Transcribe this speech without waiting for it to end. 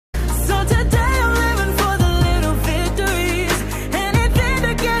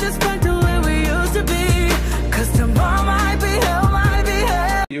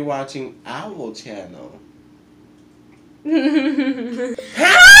watching our channel.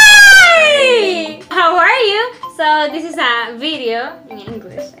 Hi! How are you? So this is a video in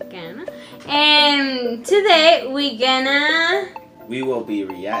English again, and today we will be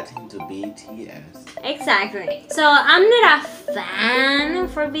reacting to BTS. Exactly. So I'm not a fan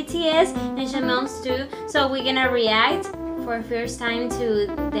for BTS and Shamel's too. So we're gonna react for the first time to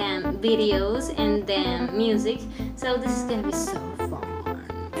them videos and them music. So this is gonna be so fun.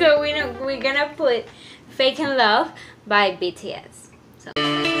 So we're gonna put Fake in Love by BTS. So.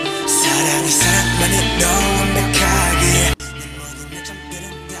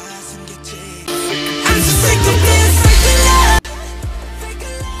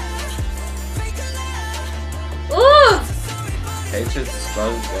 It just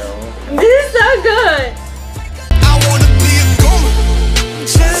slows down. This is so good. I wanna be a gold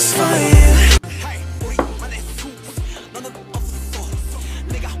just for you.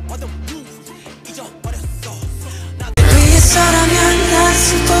 위해서라면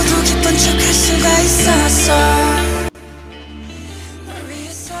나서도 기쁜 척할 수가 있었어.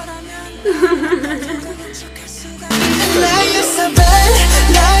 위해서라면 척할 수가 있었어.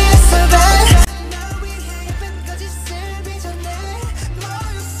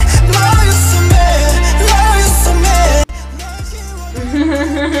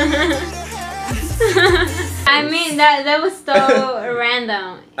 I mean that was so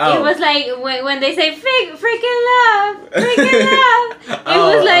random. Oh. It was like when they say freaking love. It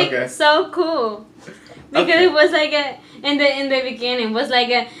was like so cool because it was like a in the beginning was like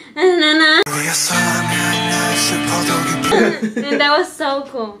a and that was so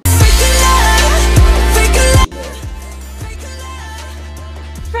cool.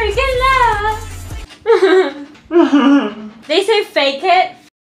 Freaking love. They say fake it.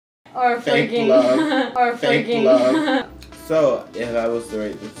 Or fake freaking love. or fake freaking love. So if I was to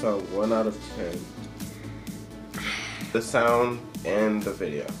rate the song 1 out of 10, the sound and the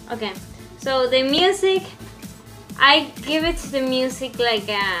video. Okay, so the music, I give it to the music like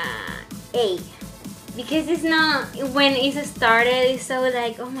a A, because it's not, when it started it's so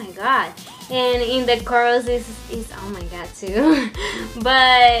like oh my god, and in the chorus is oh my god too.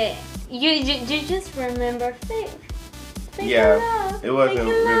 But you just remember fake yeah, love, it wasn't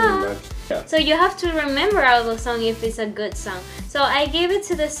really much. Yeah. So you have to remember all the song if it's a good song. So I gave it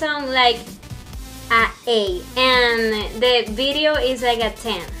to the song like a A, and the video is like a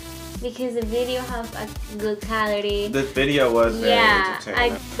 10 because the video has a good quality. The video was very entertaining.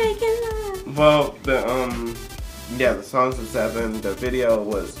 I freaking love. Well, the song's a 7. The video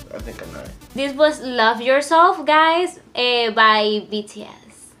was, I think, a 9. This was Love Yourself, guys, by BTS.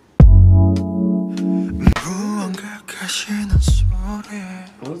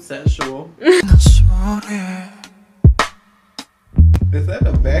 What's sexual? Is that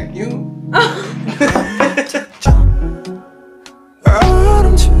a vacuum?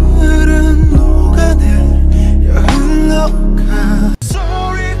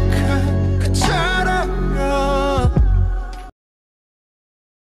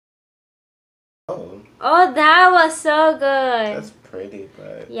 Oh, that was so good. That's pretty,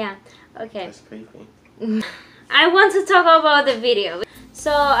 but yeah, okay. that's creepy. I want to talk about the video.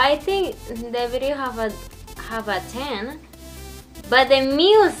 So I think the video have a 10, but the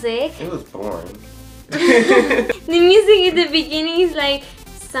music, it was boring. the music in the beginning is like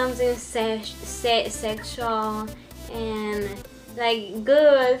something sexual and like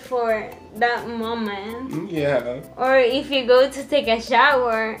good for that moment. Yeah. Or if you go to take a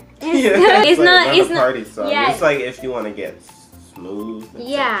shower, it's not a party song. Yeah. It's like if you want to get smooth and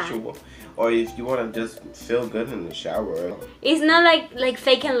sexual, or if you want to just feel good in the shower. It's not like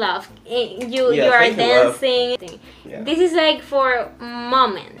Fake in Love. You are dancing. Yeah. This is like for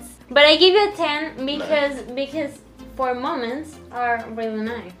moments. But I give you a 10 because for moments are really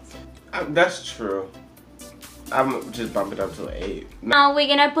nice. That's true. I'm just bumping it up to an 8. Now we're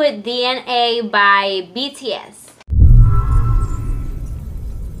gonna put DNA by BTS.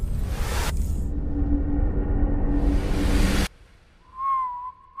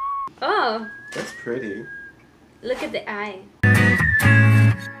 Oh, that's pretty. Look at the eye.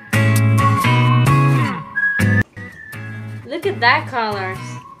 Look at that colors.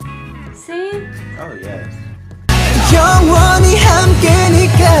 See? Oh yes.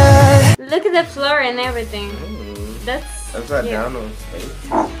 Look at the floor and everything. That's that down on space.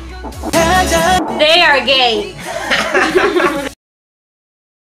 They are gay.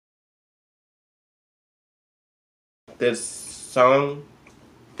 This song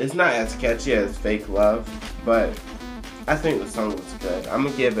is not as catchy as Fake Love, but I think the song was good. I'm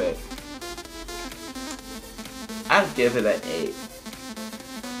gonna give it, I'd give it an 8.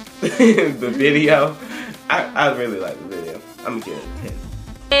 the video. I really like the video. I'm gonna give it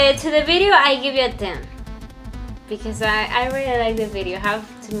a 10. To the video, I give you a 10 because I really like the video. Have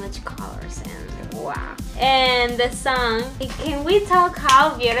too much colors and wow. And the song. Can we talk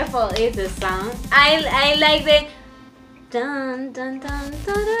how beautiful is the song? I like the dun dun dun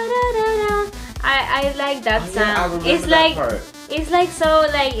dun dun dun dun. I like that sound. It's like part. it's like so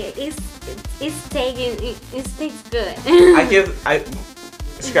like it's taking it takes good. I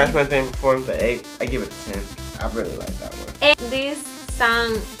scratch my thing before the 8. I give it a 10. I really like that one. And this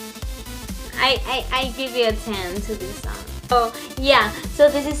song, I give you a 10 to this song. So yeah, so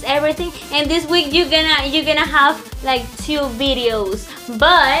this is everything. And this week you're gonna have like 2 videos.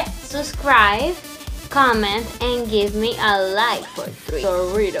 But subscribe, comment, and give me a like for 3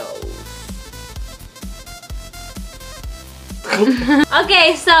 Doritos.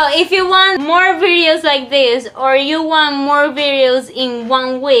 Okay, so if you want more videos like this or you want more videos in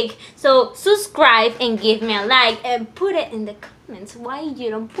 1 week, so subscribe and give me a like and put it in the comments. Why you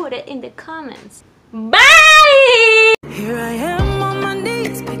don't put it in the comments? Bye! Here I am on my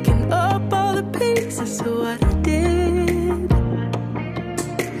knees, picking up all the pieces of what I did.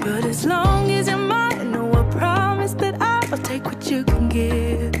 But as long as you're mine, no, I promise that I'll take what you can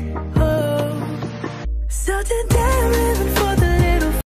give. Oh, so today I'm living